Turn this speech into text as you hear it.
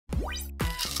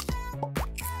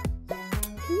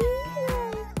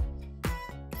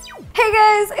Hey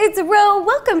guys, it's Ro.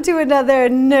 Welcome to another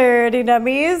Nerdy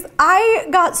Nummies. I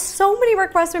got so many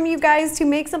requests from you guys to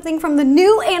make something from the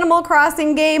new Animal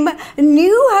Crossing game,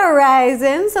 New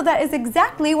Horizons. So that is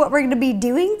exactly what we're going to be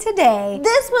doing today.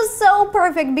 This was so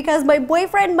perfect because my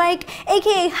boyfriend Mike,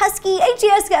 aka Husky,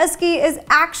 HES Husky, is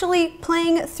actually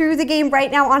playing through the game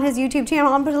right now on his YouTube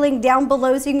channel. I'm putting a link down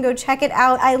below so you can go check it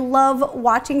out. I love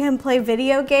watching him play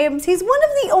video games. He's one of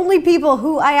the only people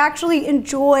who I actually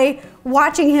enjoy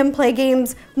watching him play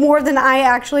games more than I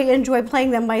actually enjoy playing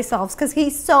them myself because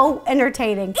he's so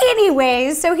entertaining.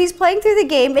 Anyways, so he's playing through the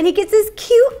game and he gets this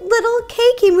cute little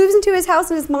cake. He moves into his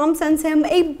house and his mom sends him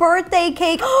a birthday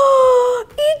cake. Oh,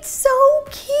 it's so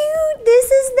cute. This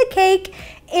is the cake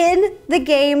in the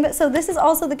game. So this is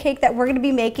also the cake that we're gonna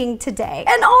be making today.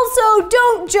 And also,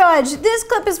 don't judge. This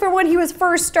clip is from when he was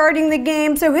first starting the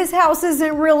game, so his house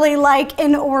isn't really like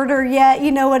in order yet,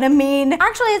 you know what I mean?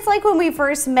 Actually, it's like when we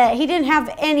first met. He didn't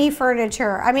have any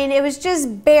furniture. I mean, it was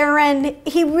just barren.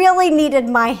 He really needed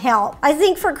my help. I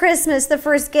think for Christmas, the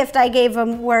first gift I gave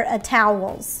him were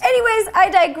towels. Anyways, I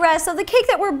digress. So the cake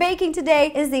that we're baking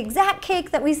today is the exact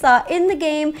cake that we saw in the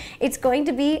game. It's going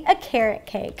to be a carrot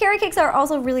cake. Carrot cakes are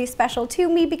also really special to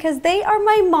me because they are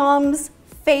my mom's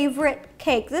favorite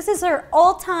cake. This is her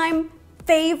all-time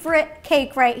favorite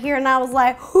cake right here, and I was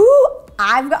like, whoo,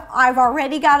 I've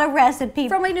already got a recipe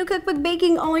from my new cookbook,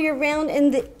 Baking All Year Round, in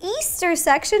the Easter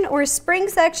section or spring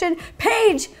section,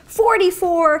 page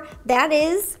 44. That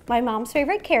is my mom's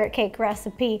favorite carrot cake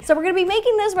recipe. So we're gonna be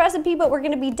making this recipe, but we're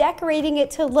gonna be decorating it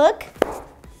to look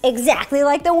exactly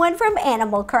like the one from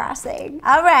Animal Crossing.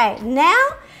 All right, now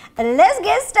let's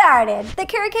get started. The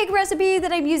carrot cake recipe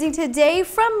that I'm using today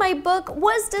from my book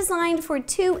was designed for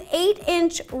two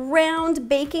 8-inch round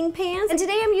baking pans. And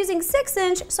today I'm using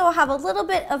 6-inch, so I'll have a little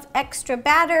bit of extra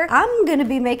batter. I'm gonna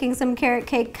be making some carrot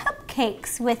cake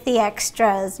cupcakes with the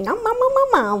extras. Nom, nom, nom,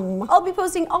 nom, nom. I'll be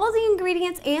posting all the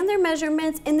ingredients and their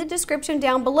measurements in the description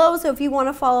down below, so if you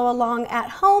wanna follow along at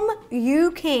home,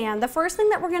 you can. The first thing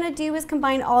that we're gonna do is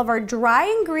combine all of our dry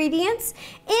ingredients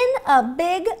in a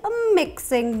big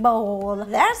mixing bowl.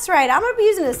 That's right, I'm gonna be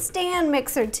using a stand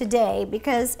mixer today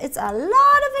because it's a lot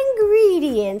of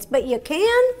ingredients, but you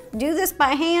can do this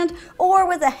by hand or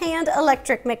with a hand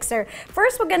electric mixer.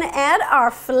 First, we're gonna add our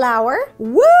flour.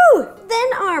 Woo!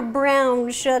 Then our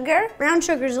brown sugar. Brown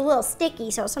sugar's a little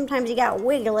sticky, so sometimes you gotta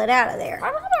wiggle it out of there.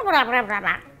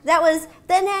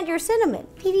 Then add your cinnamon.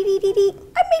 I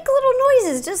make little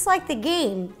noises just like the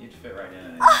game. You'd fit right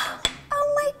in.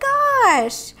 Oh my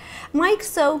gosh. Mike's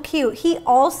so cute. He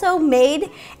also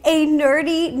made a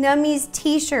Nerdy Nummies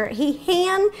t-shirt. He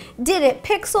hand did it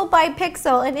pixel by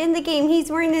pixel, and in the game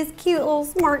he's wearing this cute little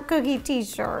smart cookie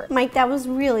t-shirt. Mike, that was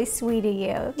really sweet of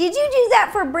you. Did you do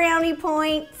that for brownie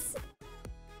points?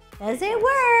 Because it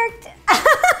worked.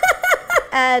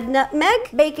 Add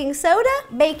nutmeg, baking soda,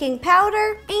 baking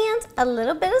powder, and a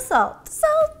little bit of salt.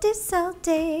 Salty,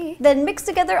 salty. Then mix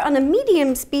together on a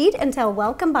medium speed until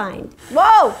well combined.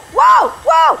 Whoa, whoa,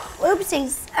 whoa!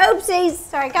 Oopsies, oopsies.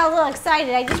 Sorry, I got a little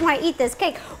excited. I just want to eat this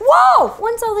cake. Whoa!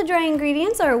 Once all the dry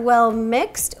ingredients are well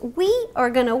mixed, we are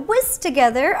gonna whisk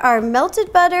together our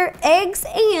melted butter, eggs,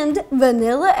 and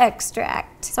vanilla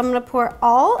extract. So I'm gonna pour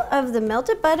all of the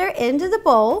melted butter into the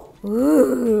bowl.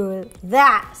 Ooh,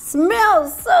 that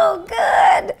smells so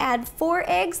good. Add 4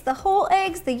 eggs, the whole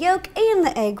eggs, the yolk, and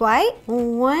the egg white.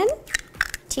 1,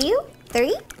 2,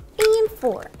 3, and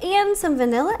 4. And some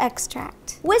vanilla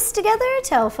extract. Whisk together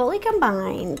till fully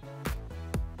combined.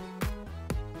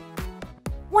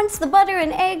 Once the butter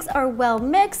and eggs are well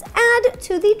mixed, add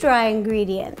to the dry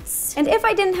ingredients. And if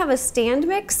I didn't have a stand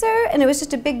mixer and it was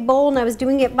just a big bowl and I was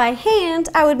doing it by hand,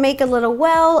 I would make a little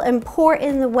well and pour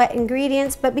in the wet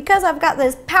ingredients. But because I've got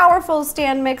this powerful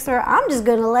stand mixer, I'm just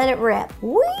gonna let it rip.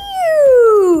 Woo!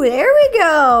 There we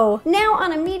go. Now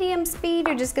on a medium speed,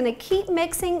 you're just gonna keep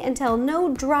mixing until no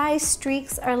dry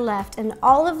streaks are left and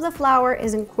all of the flour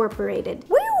is incorporated.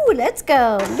 Woo! Let's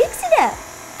go. Mix it up.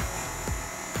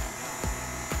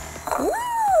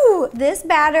 Woo! This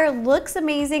batter looks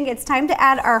amazing. It's time to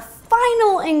add our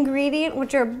final ingredient,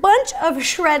 which are a bunch of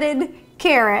shredded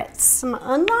carrots. I'm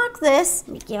gonna unlock this.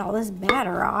 Let me get all this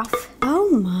batter off. Oh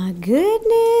my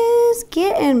goodness,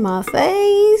 get in my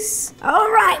face. All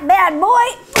right, bad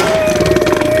boy.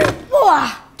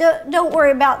 Don't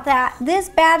worry about that. This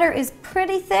batter is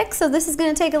pretty thick, so this is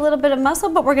gonna take a little bit of muscle,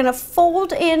 but we're gonna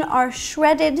fold in our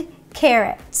shredded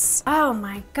carrots. Oh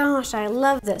my gosh, I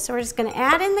love this. So we're just gonna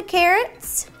add in the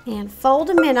carrots and fold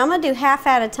them in. I'm gonna do half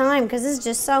at a time because this is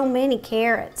just so many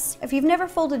carrots. If you've never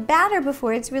folded batter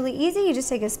before, it's really easy. You just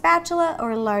take a spatula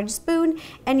or a large spoon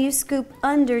and you scoop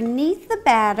underneath the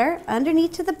batter,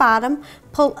 underneath to the bottom,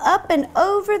 pull up and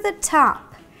over the top,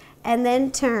 and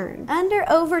then turn, under,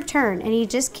 over, turn, and you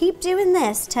just keep doing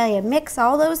this till you mix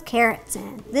all those carrots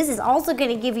in. This is also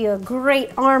gonna give you a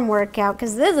great arm workout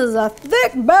because this is a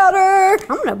thick batter.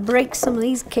 I'm gonna break some of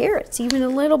these carrots even a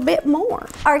little bit more.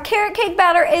 Our carrot cake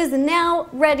batter is now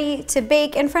ready to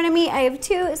bake. In front of me, I have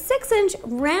two 6-inch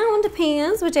round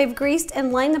pans, which I've greased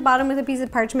and lined the bottom with a piece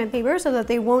of parchment paper so that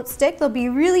they won't stick. They'll be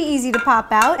really easy to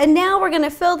pop out. And now we're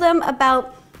gonna fill them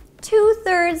about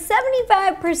 2/3,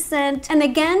 75%. And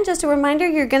again, just a reminder,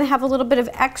 you're gonna have a little bit of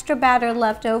extra batter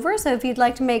left over. So if you'd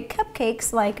like to make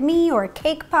cupcakes like me or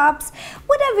cake pops,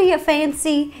 whatever you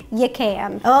fancy, you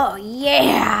can. Oh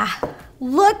yeah,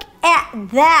 look at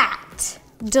that.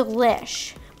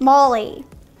 Delish. Molly,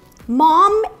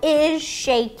 Mom is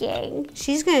shaking.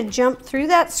 She's gonna jump through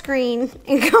that screen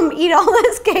and come eat all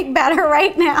this cake batter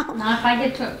right now. Not if I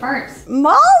get to it first.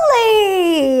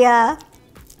 Molly!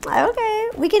 Okay,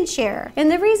 we can share. And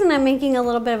the reason I'm making a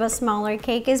little bit of a smaller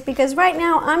cake is because right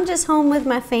now I'm just home with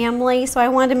my family, so I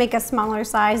wanted to make a smaller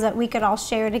size that we could all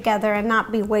share together and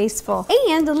not be wasteful.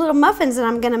 And the little muffins that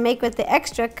I'm gonna make with the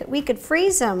extra, we could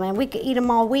freeze them and we could eat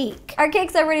them all week. Our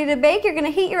cakes are ready to bake. You're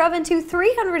gonna heat your oven to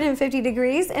 350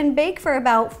 degrees and bake for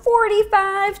about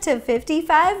 45 to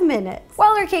 55 minutes.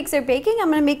 While our cakes are baking, I'm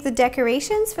gonna make the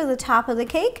decorations for the top of the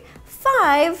cake.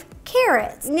 5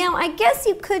 carrots. Now, I guess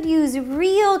you could use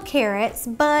real carrots,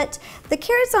 but the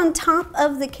carrots on top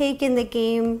of the cake in the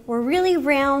game were really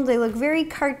round. They look very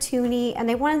cartoony,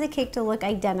 and I wanted the cake to look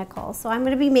identical. So I'm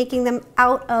gonna be making them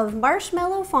out of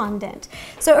marshmallow fondant.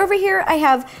 So over here, I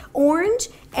have orange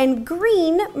and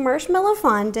green marshmallow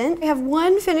fondant. I have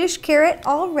 1 finished carrot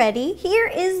already. Here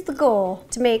is the goal,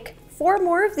 to make 4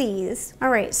 more of these. All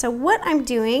right, so what I'm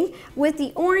doing with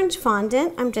the orange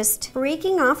fondant, I'm just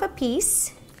breaking off a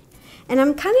piece and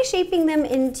I'm kind of shaping them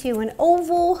into an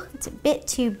oval. It's a bit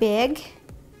too big,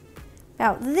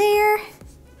 about there.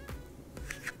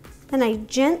 Then I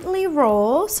gently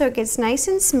roll so it gets nice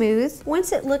and smooth.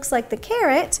 Once it looks like the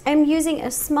carrot, I'm using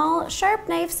a small sharp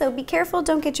knife, so be careful,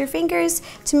 don't get your fingers,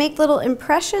 to make little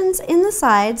impressions in the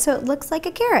side so it looks like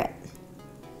a carrot.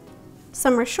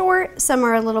 Some are short, some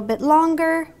are a little bit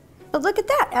longer, but look at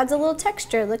that, adds a little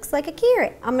texture, looks like a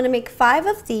carrot. I'm gonna make 5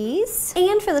 of these.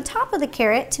 And for the top of the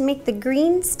carrot, to make the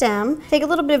green stem, take a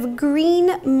little bit of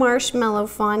green marshmallow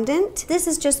fondant. This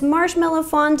is just marshmallow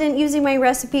fondant using my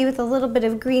recipe with a little bit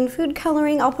of green food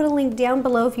coloring. I'll put a link down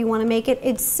below if you wanna make it.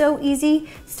 It's so easy,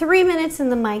 3 minutes in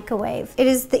the microwave. It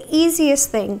is the easiest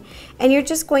thing. And you're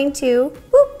just going to,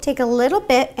 take a little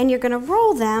bit and you're gonna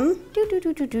roll them,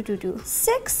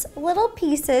 6 little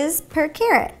pieces per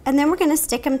carrot. And then we're gonna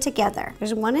stick them together.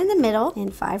 There's 1 in the middle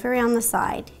and 5 around the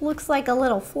side. Looks like a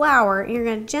little flower. You're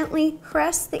gonna gently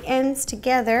press the ends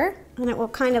together and it will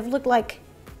kind of look like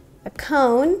a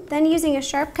cone. Then using a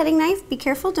sharp cutting knife, be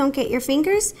careful, don't get your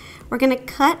fingers. We're gonna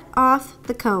cut off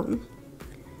the cone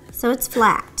so it's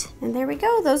flat. And there we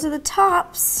go, those are the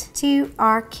tops to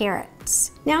our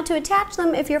carrots. Now to attach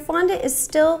them, if your fondant is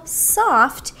still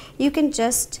soft, you can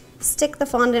just stick the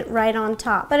fondant right on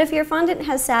top. But if your fondant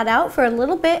has sat out for a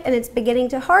little bit and it's beginning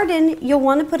to harden, you'll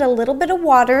want to put a little bit of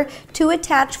water to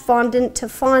attach fondant to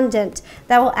fondant.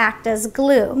 That will act as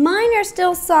glue. Mine are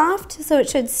still soft, so it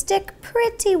should stick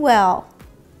pretty well.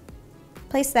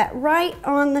 Place that right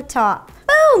on the top.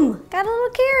 Boom! Got a little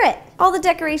carrot. All the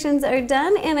decorations are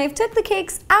done and I've took the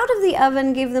cakes out of the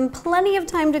oven, gave them plenty of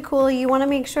time to cool. You want to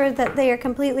make sure that they are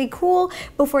completely cool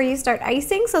before you start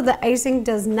icing so the icing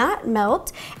does not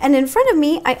melt. And in front of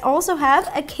me, I also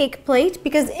have a cake plate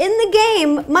because in the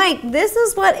game, Mike, this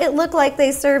is what it looked like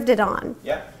they served it on.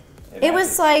 Yeah. It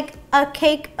was like a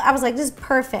cake. I was like, this is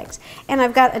perfect. And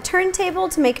I've got a turntable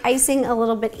to make icing a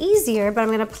little bit easier, but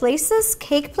I'm gonna place this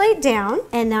cake plate down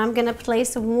and now I'm gonna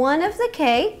place 1 of the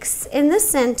cakes in the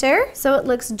center so it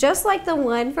looks just like the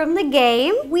one from the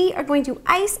game. We are going to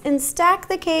ice and stack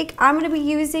the cake. I'm gonna be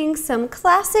using some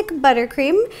classic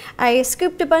buttercream. I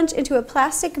scooped a bunch into a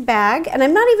plastic bag and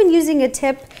I'm not even using a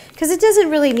tip because it doesn't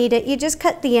really need it. You just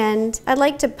cut the end. I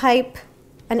like to pipe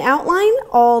an outline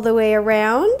all the way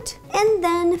around and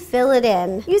then fill it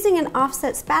in. Using an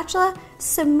offset spatula,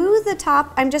 smooth the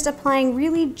top. I'm just applying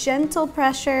really gentle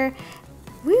pressure.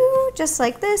 Woo, just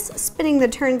like this, spinning the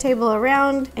turntable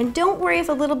around. And don't worry if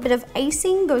a little bit of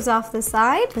icing goes off the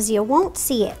side because you won't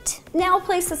see it. Now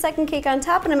place the second cake on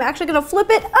top and I'm actually gonna flip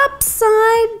it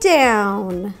upside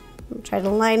down. Try to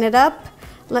line it up.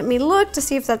 Let me look to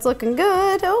see if that's looking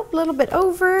good. Oh, a little bit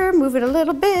over, move it a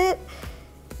little bit.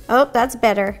 Oh, that's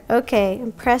better. Okay,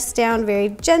 and press down very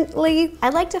gently. I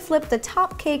like to flip the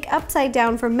top cake upside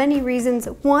down for many reasons.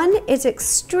 One, it's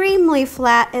extremely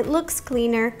flat, it looks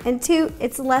cleaner, and two,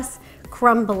 it's less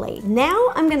crumbly.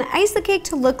 Now I'm gonna ice the cake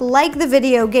to look like the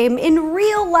video game. In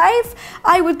real life,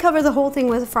 I would cover the whole thing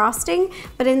with frosting,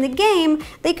 but in the game,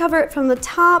 they cover it from the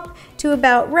top to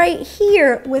about right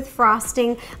here with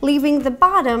frosting, leaving the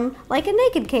bottom like a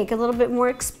naked cake, a little bit more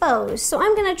exposed. So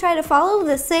I'm gonna try to follow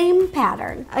the same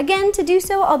pattern. Again, to do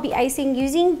so, I'll be icing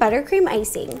using buttercream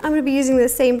icing. I'm gonna be using the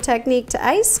same technique to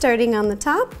ice, starting on the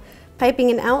top,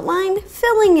 piping an outline,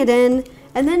 filling it in,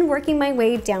 and then working my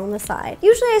way down the side.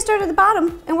 Usually I start at the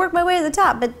bottom and work my way to the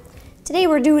top, but today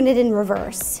we're doing it in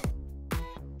reverse.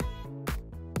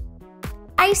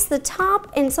 Ice the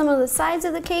top and some of the sides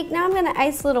of the cake. Now I'm gonna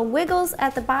ice little wiggles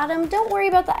at the bottom. Don't worry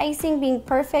about the icing being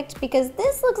perfect because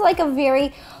this looks like a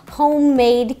very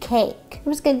homemade cake.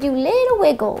 I'm just gonna do little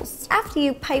wiggles. After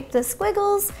you pipe the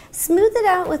squiggles, smooth it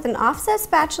out with an offset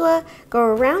spatula, go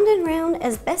around and round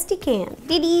as best you can.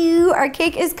 Dee-doo, our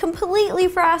cake is completely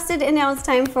frosted and now it's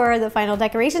time for the final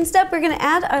decoration step. We're gonna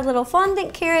add our little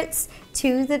fondant carrots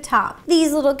to the top.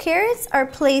 These little carrots are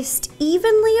placed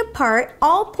evenly apart,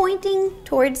 all pointing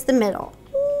towards the middle.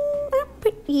 I'll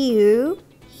put you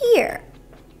here.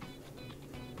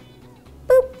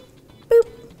 Boop, boop,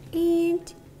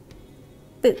 and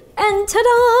boop. And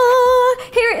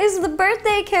ta-da! Here is the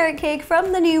birthday carrot cake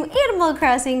from the new Animal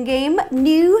Crossing game,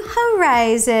 New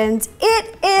Horizons.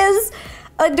 It is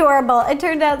adorable. It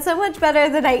turned out so much better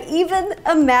than I even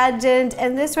imagined,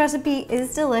 and this recipe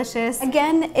is delicious.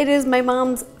 Again, it is my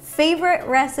mom's favorite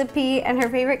recipe, and her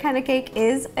favorite kind of cake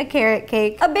is a carrot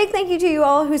cake. A big thank you to you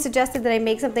all who suggested that I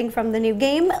make something from the new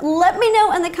game. Let me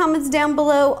know in the comments down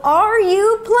below, are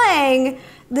you playing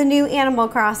the new Animal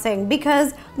Crossing?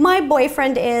 Because my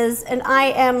boyfriend is, and I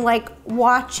am like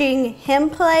watching him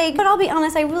play. But I'll be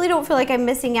honest, I really don't feel like I'm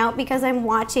missing out because I'm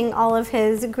watching all of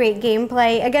his great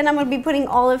gameplay. Again, I'm gonna be putting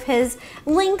all of his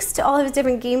links to all of his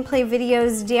different gameplay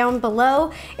videos down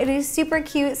below. It is super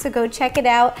cute, so go check it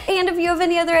out. And if you have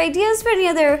any other ideas for any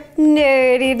other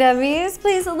nerdy dummies,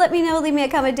 please let me know, leave me a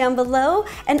comment down below,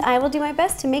 and I will do my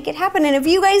best to make it happen. And if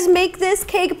you guys make this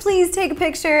cake, please take a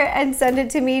picture and send it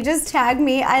to me. Just tag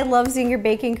me. I love seeing your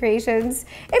baking creations.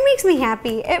 It makes me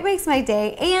happy. It makes my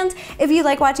day. And if you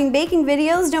like watching baking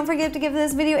videos, don't forget to give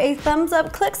this video a thumbs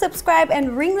up, click subscribe,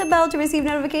 and ring the bell to receive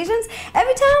notifications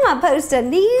every time I post a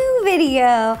new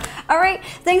video. All right,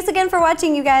 thanks again for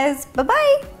watching, you guys.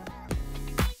 Bye-bye.